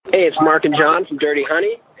Hey, it's Mark and John from Dirty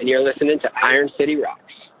Honey, and you're listening to Iron City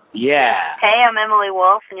Rocks. Yeah. Hey, I'm Emily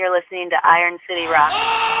Wolf, and you're listening to Iron City Rocks. All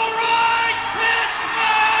right, Pittsburgh!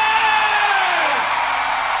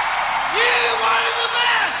 You wanted the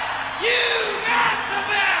best! You got the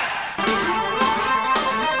best!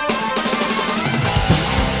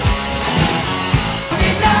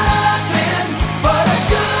 Nothing but a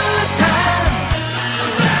good time.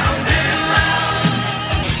 Round and round.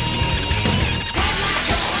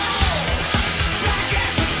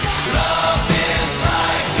 Love is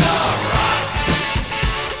like a rock.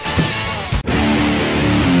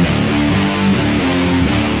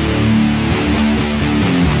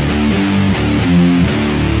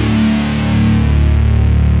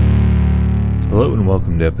 Hello and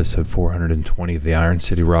welcome to episode 420 of the Iron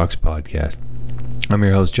City Rocks podcast. I'm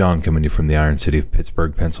your host John, coming to you from the Iron City of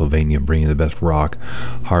Pittsburgh, Pennsylvania, bringing you the best rock,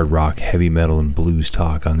 hard rock, heavy metal, and blues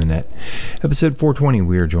talk on the net. Episode 420,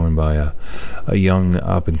 we are joined by a young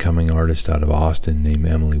up-and-coming artist out of Austin named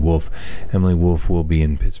Emily Wolf. Emily Wolf will be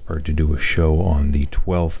in Pittsburgh to do a show on the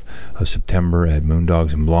 12th of September at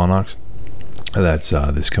Moondogs and Blawnox. That's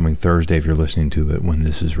this coming Thursday if you're listening to it when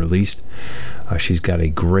this is released. She's got a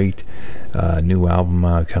great new album,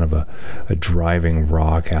 kind of a driving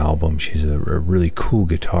rock album. She's a really cool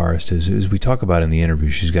guitarist. As we talk about in the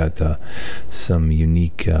interview, she's got some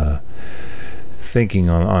unique thinking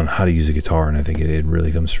on how to use a guitar, and I think it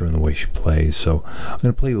really comes through in the way she plays. So I'm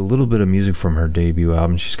going to play you a little bit of music from her debut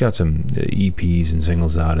album. She's got some EPs and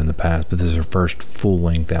singles out in the past, but this is her first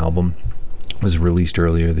full-length album. It was released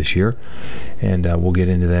earlier this year, and we'll get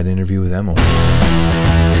into that interview with Emily.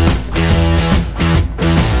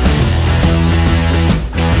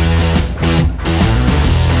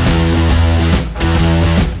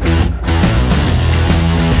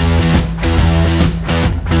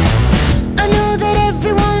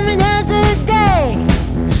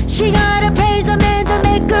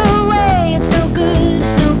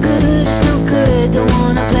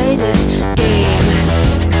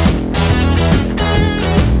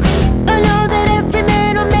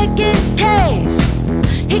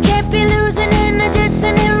 He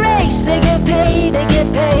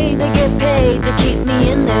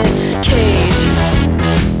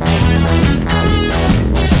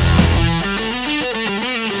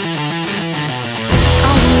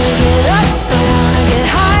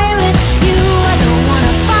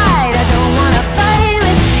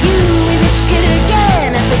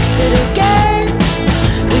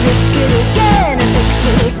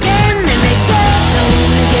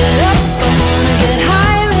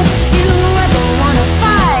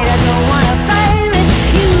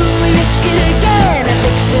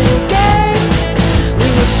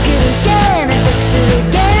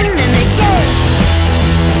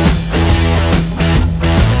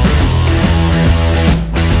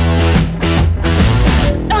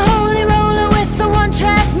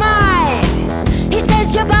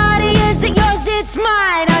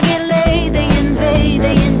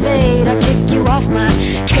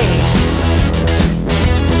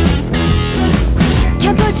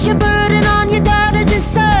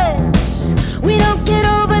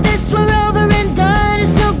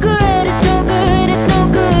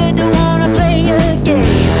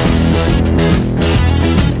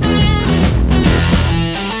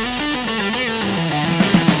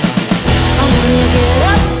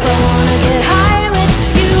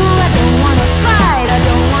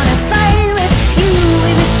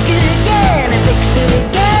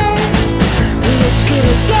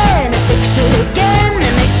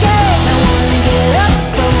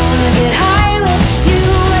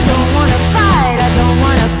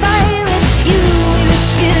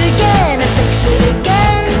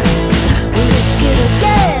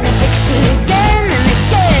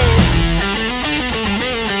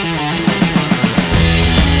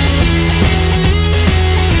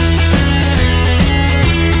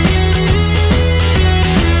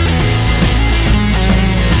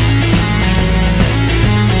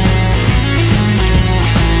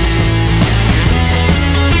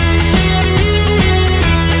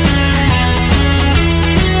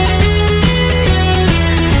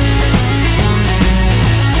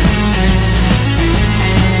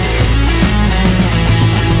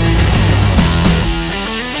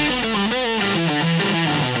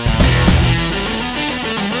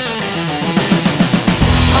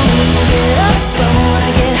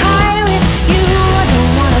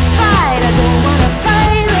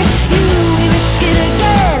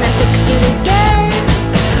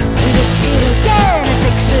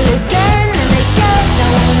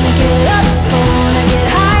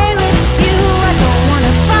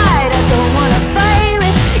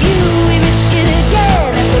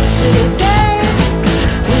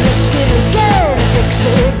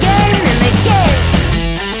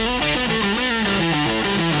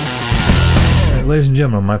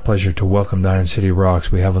gentlemen, my pleasure to welcome to Iron City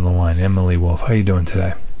Rocks. We have on the line Emily Wolf. How are you doing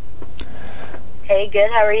today? Hey, good.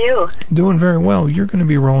 How are you? Doing very well. You're going to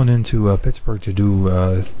be rolling into Pittsburgh to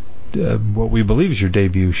do what we believe is your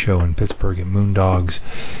debut show in Pittsburgh at Moondogs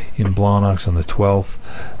in Blawnox on the 12th.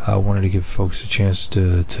 I wanted to give folks a chance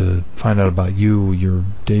to find out about you, your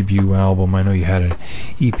debut album. I know you had an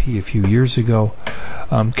EP a few years ago.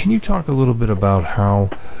 Can you talk a little bit about how,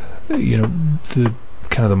 the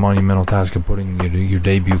kind of the monumental task of putting your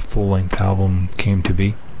debut full-length album came to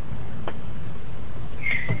be?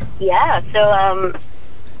 Yeah, so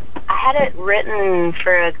I had it written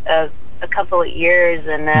for a couple of years,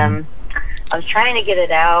 and I was trying to get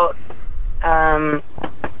it out, but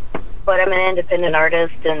I'm an independent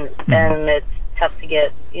artist, and it's tough to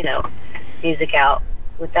get, music out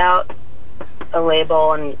without a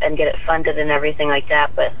label and get it funded and everything like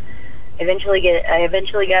that. But I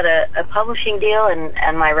eventually got a publishing deal,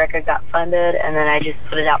 and my record got funded, and then I just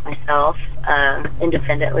put it out myself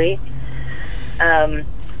independently.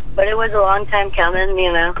 But it was a long time coming,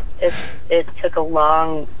 It took a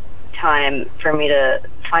long time for me to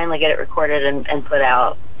finally get it recorded and put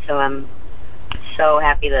out. So I'm so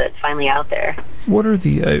happy that it's finally out there. What are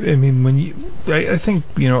the? I think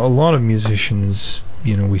a lot of musicians,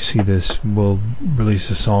 we see this, will release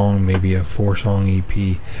a song, maybe a 4-song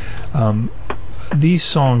EP. These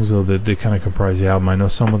songs, though, that they kind of comprise the album, I know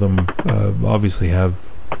some of them obviously have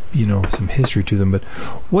some history to them, but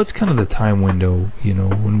what's kind of the time window,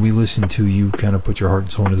 when we listen to you kind of put your heart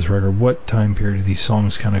and soul into this record, what time period are these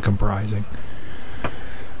songs kind of comprising?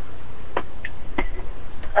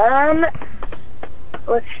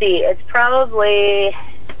 Let's see, it's probably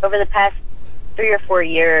over the past 3 or 4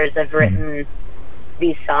 years I've written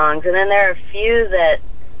these songs, and then there are a few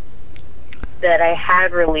that I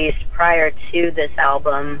had released prior to this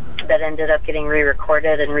album that ended up getting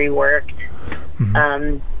re-recorded and reworked.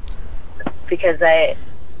 Because I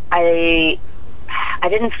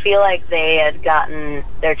didn't feel like they had gotten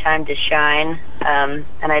their time to shine, and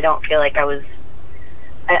I don't feel like I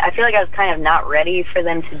feel like I was kind of not ready for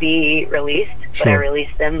them to be released, but I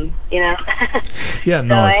released them, Yeah,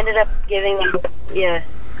 no. So I ended up giving them,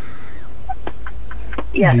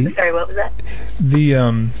 sorry, what was that?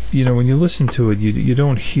 When you listen to it, you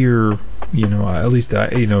don't hear, at least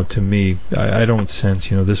to me, I don't sense,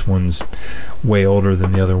 this one's way older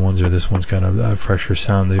than the other ones, or this one's kind of a fresher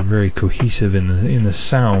sound. They're very cohesive in the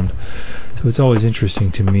sound. So it's always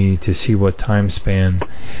interesting to me to see what time span,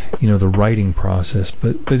 the writing process.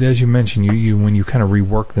 But as you mentioned, you when you kind of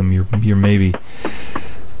rework them, you're maybe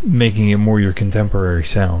making it more your contemporary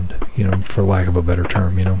sound, for lack of a better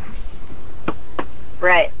term,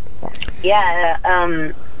 Right.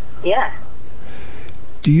 Yeah. Yeah.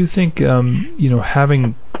 Do you think,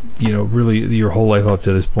 having, really your whole life up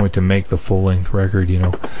to this point to make the full-length record,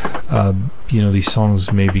 these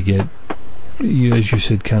songs maybe get, as you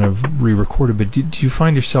said, kind of re-recorded, but do you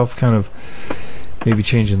find yourself kind of maybe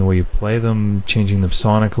changing the way you play them, changing them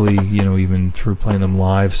sonically, even through playing them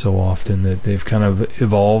live so often that they've kind of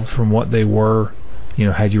evolved from what they were,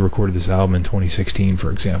 had you recorded this album in 2016,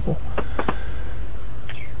 for example?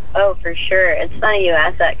 Oh, for sure. It's funny you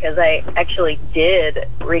asked that, because I actually did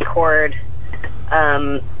record,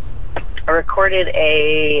 I recorded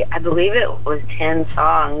I believe it was 10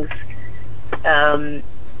 songs, and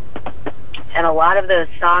a lot of those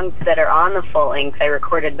songs that are on the full length I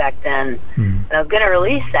recorded back then. And I was going to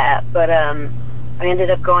release that, but I ended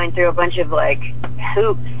up going through a bunch of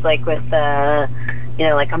hoops, with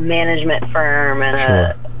like a management firm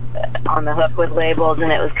and on the hook with labels,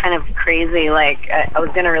 and it was kind of crazy. I was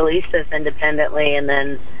going to release this independently, and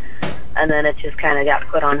then it just kind of got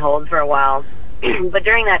put on hold for a while. But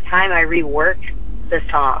during that time, I reworked the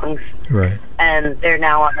songs, right? And they're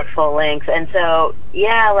now on the full length. And so,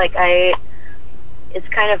 yeah, it's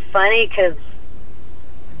kind of funny, because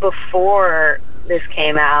before this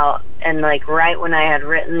came out, and right when I had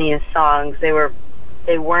written these songs, they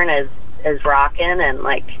weren't as rockin' and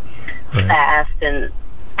fast, and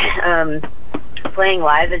playing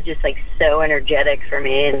live is just so energetic for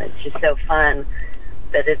me, and it's just so fun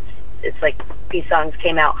that it's like these songs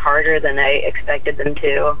came out harder than I expected them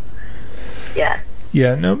to.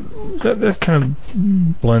 Yeah, no, that kind of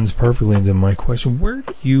blends perfectly into my question. Where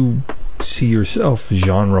do you see yourself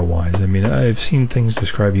genre-wise? I mean, I've seen things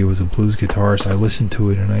describe you as a blues guitarist. I listen to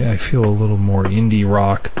it, and I feel a little more indie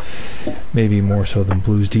rock, maybe more so than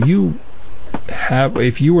blues. Do you have,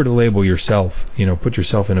 if you were to label yourself, put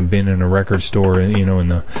yourself in a bin in a record store, in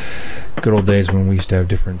the good old days when we used to have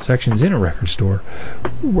different sections in a record store,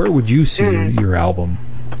 where would you see your album?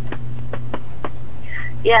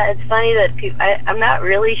 Yeah, it's funny that I'm not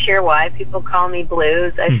really sure why people call me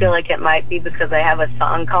blues. I feel like it might be because I have a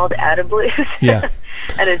song called Out of Blues. Yeah.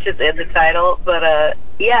 And it's just in the title. But,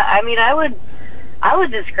 yeah, I mean, I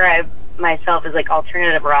would describe myself as, like,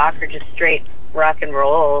 alternative rock or just straight rock and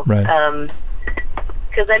roll. Right.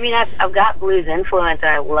 Because, I mean, I've got blues influence,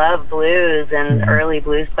 and I love blues and early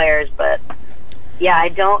blues players, but, yeah, I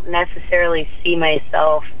don't necessarily see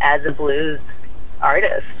myself as a blues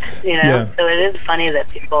artist, you know? Yeah. So it is funny that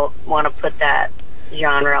people want to put that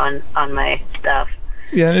genre on my stuff.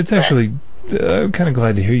 Yeah, and it's actually, I'm kind of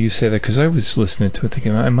glad to hear you say that, because I was listening to it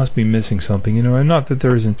thinking, I must be missing something, you know, and not that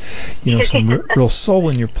there isn't, you know, some real soul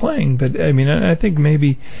in your playing, but, I mean, I think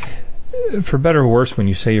maybe, for better or worse, when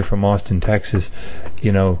you say you're from Austin, Texas,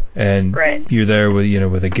 you know, and you're there with, you know,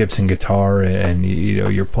 with a Gibson guitar, and, you know,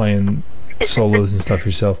 you're playing solos and stuff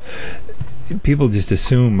yourself, people just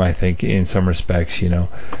assume, I think, in some respects, you know,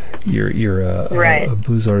 you're a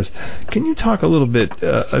blues artist. Can you talk a little bit,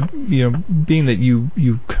 you know, being that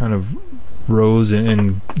you kind of rose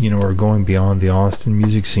and you know are going beyond the Austin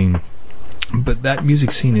music scene, but that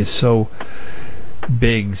music scene is so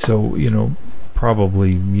big, so you know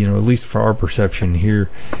probably you know at least for our perception here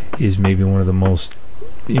is maybe one of the most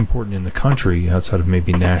important in the country outside of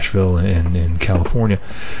maybe Nashville and California.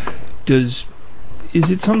 Is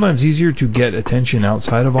it sometimes easier to get attention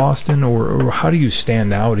outside of Austin, or how do you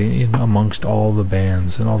stand out in amongst all the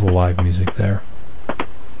bands and all the live music there?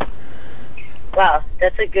 Wow,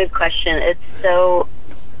 that's a good question.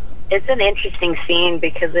 It's an interesting scene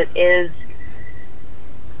because it's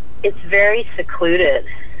very secluded,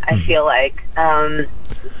 I feel like.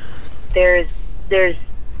 There's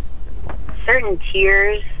certain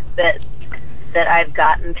tiers that I've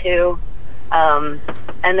gotten to, and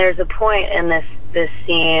there's a point in this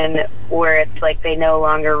scene where it's like they no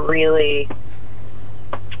longer really,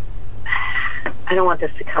 I don't want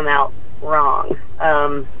this to come out wrong.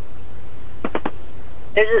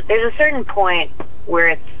 There's a certain point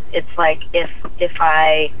where it's like if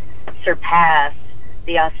I surpass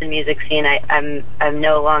the Austin music scene, I'm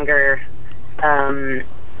no longer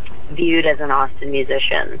viewed as an Austin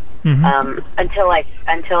musician. Until I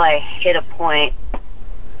hit a point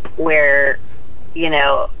where, you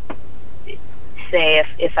know, say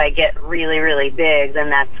if I get really, really big, then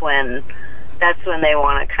that's when they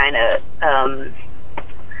want to kind of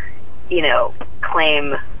you know,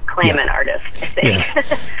 claim an artist, I think. Yeah.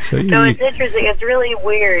 So it's interesting. It's really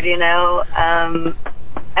weird, you know.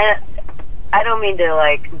 I don't mean to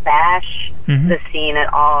like bash the scene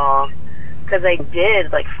at all, because I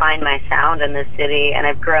did like find my sound in the city, and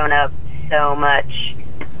I've grown up so much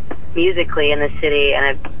musically in the city,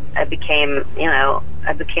 and I became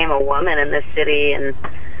a woman in this city, and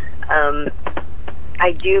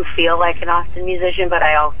I do feel like an Austin musician, but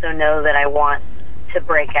I also know that I want to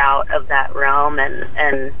break out of that realm and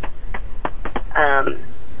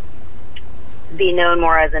be known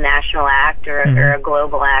more as a national act or a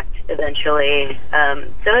global act eventually. So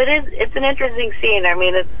it's an interesting scene. I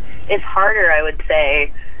mean, it's harder, I would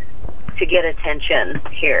say, to get attention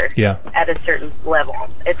here at a certain level.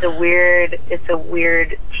 It's a weird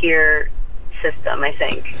tier system, I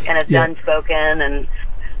think, and it's unspoken, and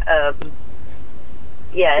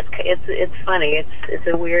it's funny. It's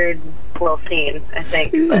a weird little scene, I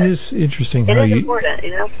think. It is interesting how it is important,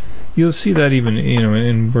 you know. You'll see that even, you know,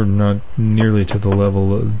 and we're not nearly to the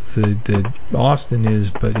level of that Austin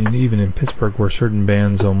is, but even in Pittsburgh, where certain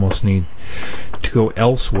bands almost need to go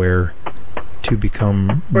elsewhere to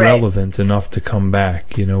become relevant enough to come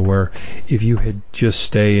back, you know, where if you had just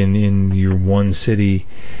stay in your one city,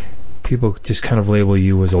 people just kind of label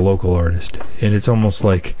you as a local artist. And it's almost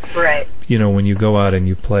like, you know, when you go out and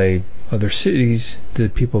you play other cities,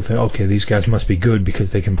 that people think, okay, these guys must be good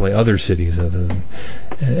because they can play other cities other than,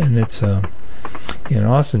 and it's, you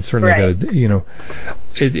know, Austin certainly got a, you know,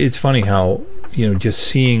 it's funny how, you know, just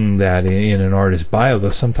seeing that in an artist's bio, though,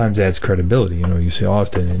 sometimes adds credibility. You know, you say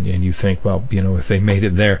Austin and you think, well, you know, if they made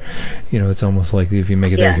it there, you know, it's almost like if you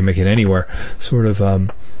make it there, you can make it anywhere, sort of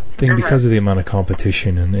thing, because of the amount of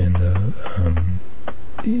competition and the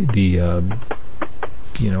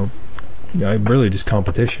you know, really just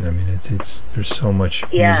competition. I mean, it's there's so much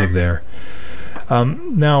music there.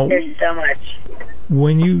 Now there's so much.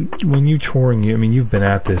 When you touring, I mean, you've been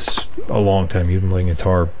at this a long time. You've been playing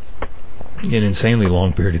guitar an insanely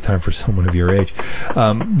long period of time for someone of your age.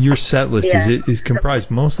 Your set list is comprised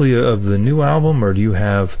mostly of the new album, or do you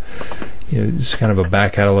have, you know, just kind of a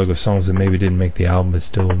back catalog of songs that maybe didn't make the album but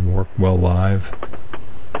still work well live?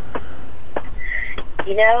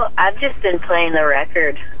 You know, I've just been playing the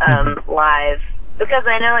record live, because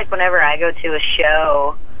I know, like, whenever I go to a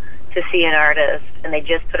show, to see an artist and they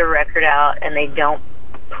just put a record out and they don't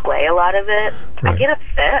play a lot of it, Right. I get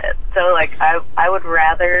upset. So, like, I would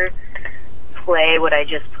rather play what I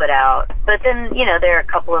just put out. But then, you know, there are a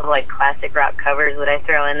couple of, like, classic rock covers that I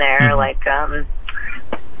throw in there. Mhm. Like, I've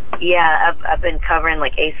been covering,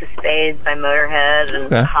 like, Ace of Spades by Motorhead and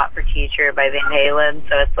Okay. Hot for Teacher by Van Halen.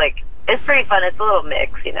 So it's, like, it's pretty fun. It's a little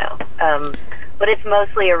mix, you know. But it's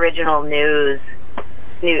mostly original new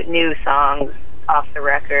songs off the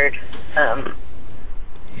record.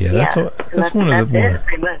 Yeah, that's one of the it,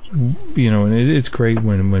 pretty much. you know, and it's great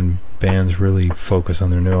when bands really focus on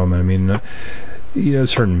their new album. I mean, you know,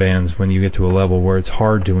 certain bands, when you get to a level where it's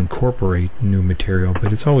hard to incorporate new material,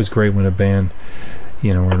 but it's always great when a band,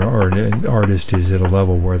 you know, or an artist is at a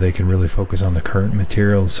level where they can really focus on the current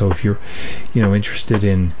material. So if you're, you know, interested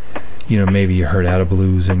in, you know, maybe you heard Out of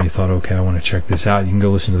Blues and you thought, okay, I want to check this out, you can go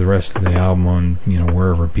listen to the rest of the album on, you know,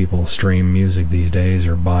 wherever people stream music these days,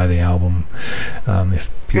 or buy the album, if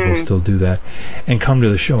people still do that, and come to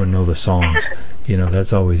the show and know the songs. You know,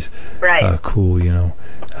 that's always Right. cool, you know.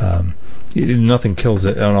 Nothing kills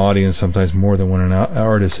an audience sometimes more than when an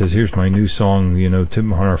artist says, here's my new song, you know,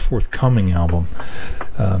 on our forthcoming album.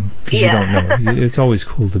 Because you don't know. It's always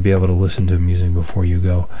cool to be able to listen to music before you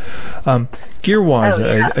go. Gear-wise,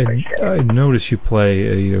 I noticed you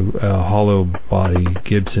play a hollow body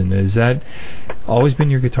Gibson. Has that always been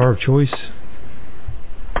your guitar of choice?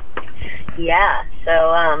 Yeah,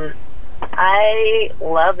 so I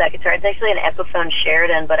love that guitar. It's actually an Epiphone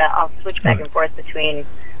Sheridan, but I'll switch back and forth between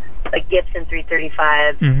like Gibson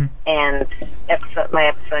 335 and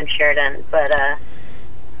my Epiphone Sheridan. But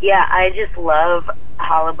yeah, I just love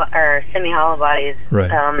semi-hollow bodies,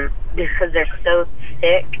 right. Because they're so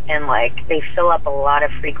thick and like they fill up a lot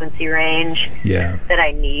of frequency range that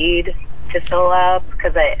I need to fill up,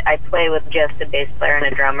 because I play with just a bass player and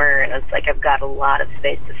a drummer, and it's like I've got a lot of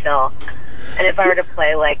space to fill. And if I were to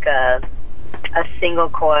play like a single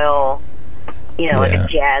coil, you know, like a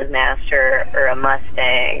Jazzmaster or a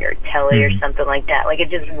Mustang or Tele or something like that, like it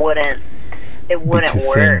just wouldn't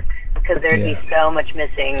work, because there'd be so much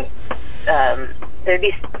missing.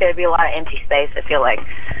 There'd be a lot of empty space, I feel like.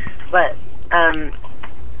 But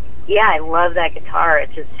yeah, I love that guitar.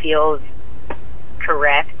 It just feels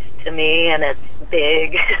correct to me, and it's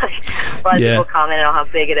big. A lot of people comment on how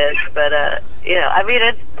big it is, but you know, I mean,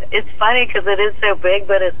 it's funny because it is so big,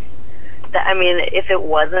 but I mean, if it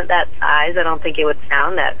wasn't that size, I don't think it would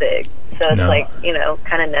sound that big. So it's like, you know,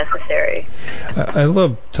 kind of necessary. I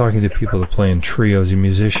love talking to people that play in trios and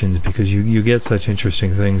musicians, because you get such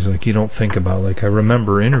interesting things like you don't think about. Like I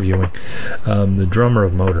remember interviewing the drummer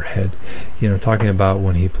of Motorhead, you know, talking about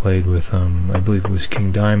when he played with I believe it was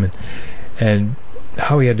King Diamond, and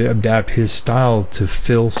how he had to adapt his style to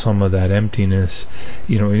fill some of that emptiness.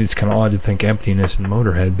 You know, it's kind of odd to think emptiness in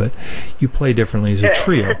Motorhead, but you play differently as a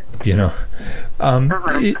trio, you know.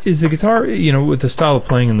 Is the guitar, you know, with the style of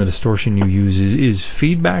playing and the distortion you use, is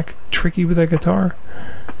feedback tricky with that guitar?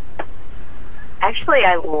 Actually,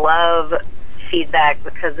 I love feedback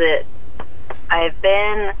because so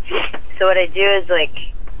what I do is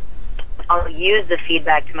like, I'll use the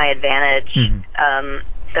feedback to my advantage.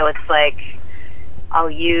 So it's like, I'll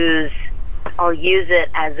use it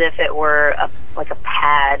as if it were like a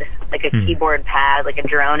pad, like a keyboard pad, like a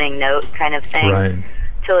droning note kind of thing, right,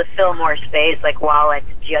 to fill more space. Like while it's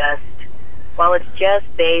just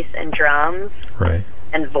bass and drums, right,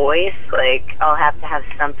 and voice, like I'll have to have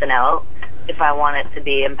something else if I want it to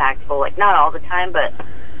be impactful. Like not all the time, but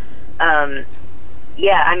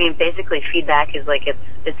yeah. I mean, basically, feedback is like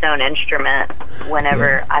its own instrument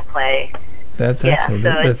whenever I play. That's excellent.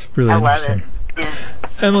 So that's really interesting. Love it. Yeah.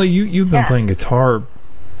 Emily, you've been playing guitar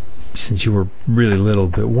since you were really little,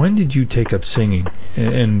 but when did you take up singing?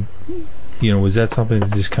 And you know, was that something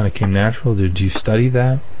that just kind of came natural? Did you study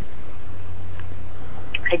that?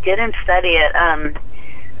 I didn't study it,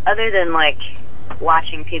 other than like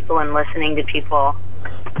watching people and listening to people.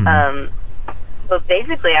 But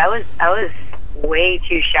basically, I was way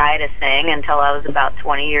too shy to sing until I was about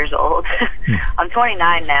 20 years old. I'm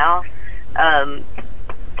 29 now.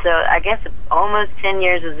 So I guess almost 10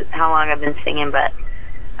 years is how long I've been singing, but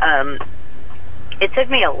it took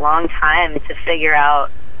me a long time to figure out,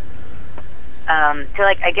 to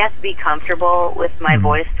like, I guess, be comfortable with my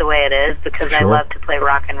voice the way it is, because I love to play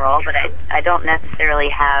rock and roll, but I don't necessarily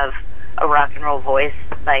have a rock and roll voice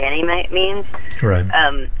by any means. Right.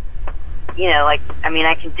 You know, like, I mean,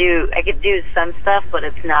 I could do some stuff, but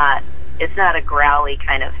it's not a growly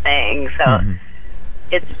kind of thing. So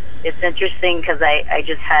it's interesting because I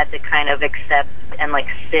just had to kind of accept and like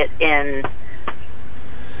sit in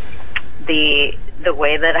the the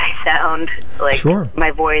way that I sound, like Sure.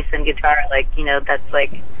 my voice and guitar, like,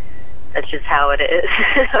 that's just how it is.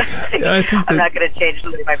 I think I'm not going to change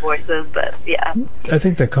the way my voice is, but yeah. I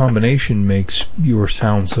think that combination makes your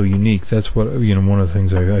sound so unique. That's what, one of the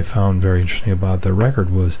things I found very interesting about the record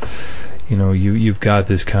was, you've got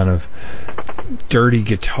this kind of dirty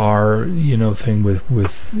guitar, thing with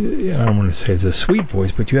I don't want to say it's a sweet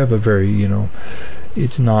voice, but you have a very, you're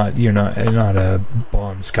not a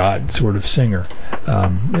Bon Scott sort of singer,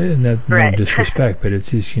 and that Right. no disrespect, but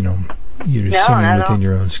it's just, you're No, singing within all.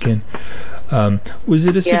 your own skin. Was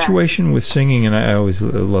it a situation with singing, and I always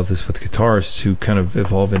love this with guitarists who kind of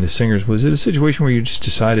evolve into singers, was it a situation where you just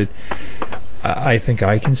decided, I think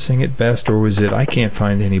I can sing it best, or was it I can't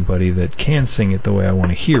find anybody that can sing it the way I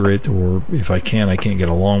want to hear it, or if I can't get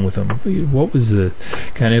along with them? What was the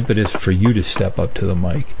kind of impetus for you to step up to the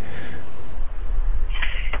mic?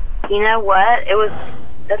 You know what?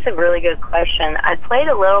 That's a really good question. I played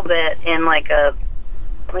a little bit in like a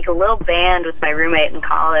little band with my roommate in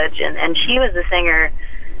college, and she was the singer,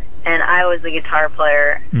 and I was the guitar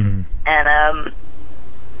player. Mm-hmm. And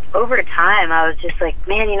over time, I was just like,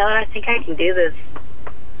 man, you know what? I think I can do this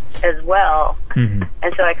as well. Mm-hmm.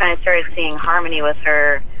 And so I kind of started singing harmony with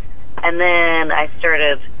her, and then I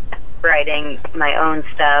started writing my own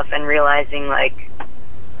stuff and realizing, like,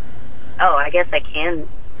 oh, I guess I can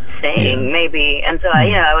sing, maybe. And so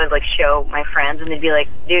I would like show my friends, and they'd be like,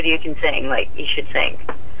 dude, you can sing, like, you should sing.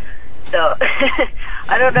 So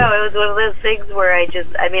I don't know, it was one of those things where I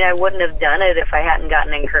wouldn't have done it if I hadn't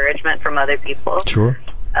gotten encouragement from other people. Sure.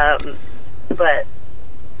 But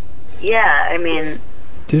yeah, I mean,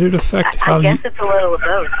 did it affect how I guess it's a little of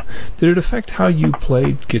both. Did it affect how you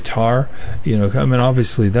played guitar?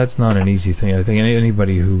 Obviously that's not an easy thing. I think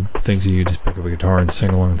anybody who thinks that you just pick up a guitar and sing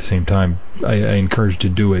along at the same time, I encourage to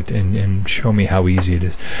do it and show me how easy it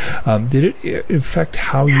is. Did it affect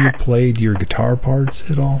how you played your guitar parts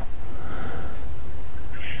at all?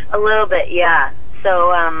 A little bit, yeah.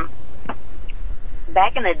 So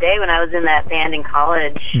back in the day when I was in that band in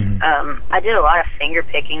college, mm-hmm. I did a lot of finger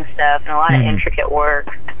picking stuff and a lot of intricate work.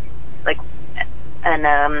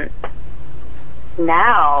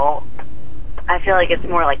 Now I feel like it's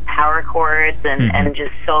more like power chords and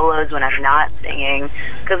just solos when I'm not singing,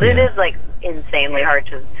 because it is like insanely hard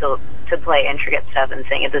to play intricate stuff and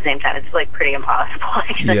sing at the same time. It's like pretty impossible,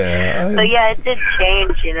 actually. Yeah. So yeah, it did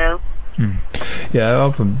change,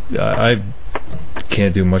 Yeah, I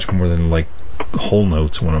can't do much more than like whole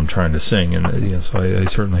notes when I'm trying to sing, and so I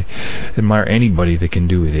certainly admire anybody that can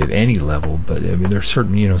do it at any level. But I mean, there's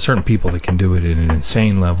certain people that can do it at an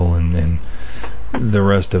insane level, and the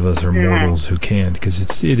rest of us are mortals who can't,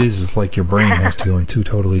 because it is like your brain has to go in two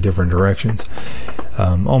totally different directions,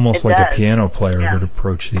 almost like a piano player would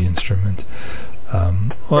approach the instrument.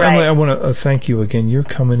 Well, Emily, I want to thank you again. You're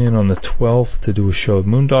coming in on the 12th to do a show at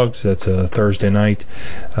Moondogs. That's a Thursday night,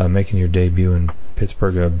 making your debut in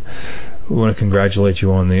Pittsburgh. We want to congratulate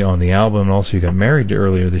you on the album. Also, you got married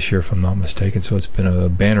earlier this year, if I'm not mistaken. So it's been a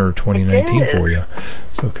banner 2019 for you.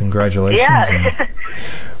 So congratulations. Yeah.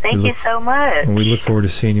 Thank you so much. And we look forward to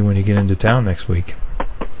seeing you when you get into town next week.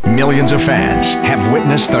 Millions of fans have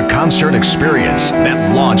witnessed the concert experience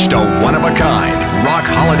that launched a one-of-a-kind rock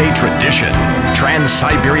holiday tradition,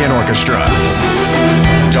 Trans-Siberian Orchestra.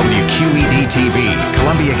 WQED-TV,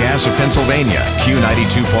 Columbia Gas of Pennsylvania,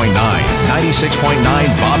 Q92.9, 96.9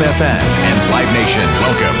 Bob FM, and Live Nation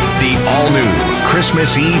welcome the all-new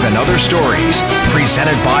Christmas Eve and Other Stories,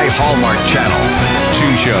 presented by Hallmark Channel.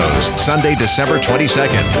 2 shows, Sunday, December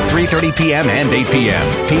 22nd, 3:30 p.m. and 8 p.m.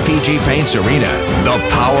 PPG Paints Arena, the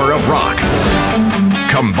power of rock,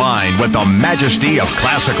 combined with the majesty of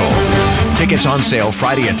classical. Tickets on sale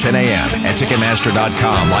Friday at 10 a.m. at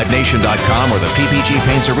Ticketmaster.com, LiveNation.com, or the PPG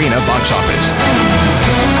Paints Arena box office.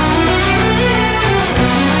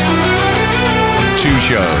 2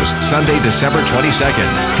 shows, Sunday, December 22nd,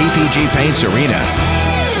 PPG Paints Arena.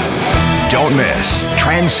 Don't miss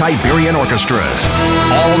Trans-Siberian Orchestras.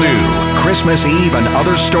 All new Christmas Eve and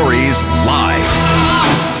Other Stories live.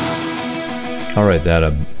 All right, that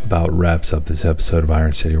about wraps up this episode of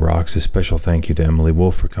Iron City Rocks. A special thank you to Emily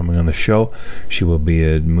Wolf for coming on the show. She will be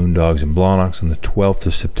at Moondogs and Blawnox on the 12th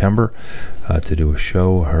of September to do a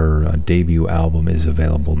show. Her debut album is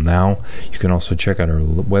available now. You can also check out her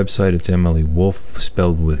website. It's Emily Wolf,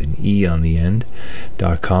 spelled with an E on the end,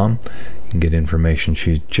 .com. You can get information.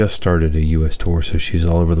 She's just started a U.S. tour, so she's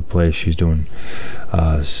all over the place. She's doing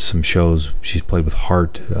some shows. She's played with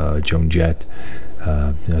Heart, Joan Jett.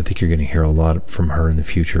 I think you're going to hear a lot from her in the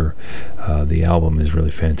future. The album is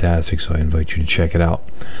really fantastic, so I invite you to check it out.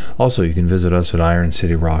 Also, you can visit us at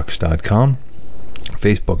IronCityRocks.com.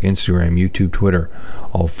 Facebook, Instagram, YouTube, Twitter,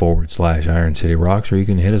 all /Iron City Rocks, or you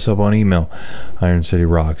can hit us up on email,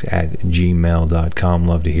 ironcityrocks@gmail.com.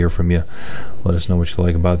 Love to hear from you. Let us know what you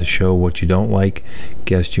like about the show, what you don't like,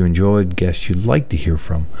 guests you enjoyed, guests you'd like to hear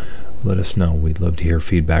from. Let us know. We'd love to hear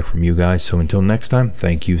feedback from you guys. So until next time,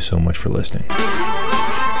 thank you so much for listening.